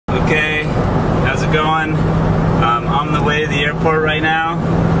it going? On the way to the airport right now.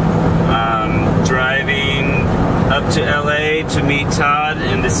 Driving up to LA to meet Todd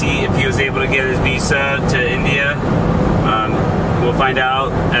and to see if he was able to get his visa to India. We'll find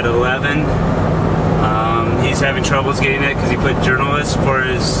out at 11. He's having troubles getting it because he put journalist for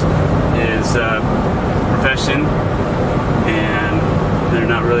his profession, and they're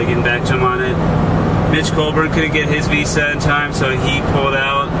not really getting back to him on it. Mitch Colburn couldn't get his visa in time, so he pulled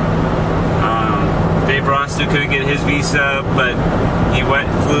out. Dave Rostu couldn't get his visa, but he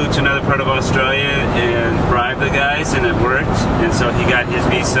flew to another part of Australia and bribed the guys, and it worked. And so he got his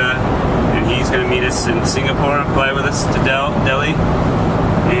visa, and he's going to meet us in Singapore and fly with us to Delhi.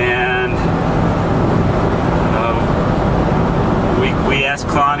 And we asked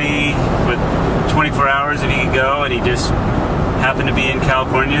Kalani with 24 hours if he could go, and he just happened to be in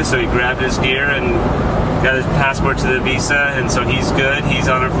California, so he grabbed his gear and got his passport to the visa, and so he's good. He's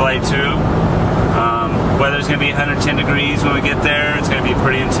on our flight too. Weather's going to be 110 degrees when we get there. It's going to be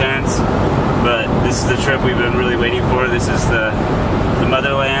pretty intense, but this is the trip we've been really waiting for. This is the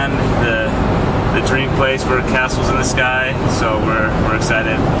motherland, the dream place for castles in the sky. So we're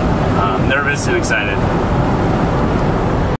excited, nervous and excited.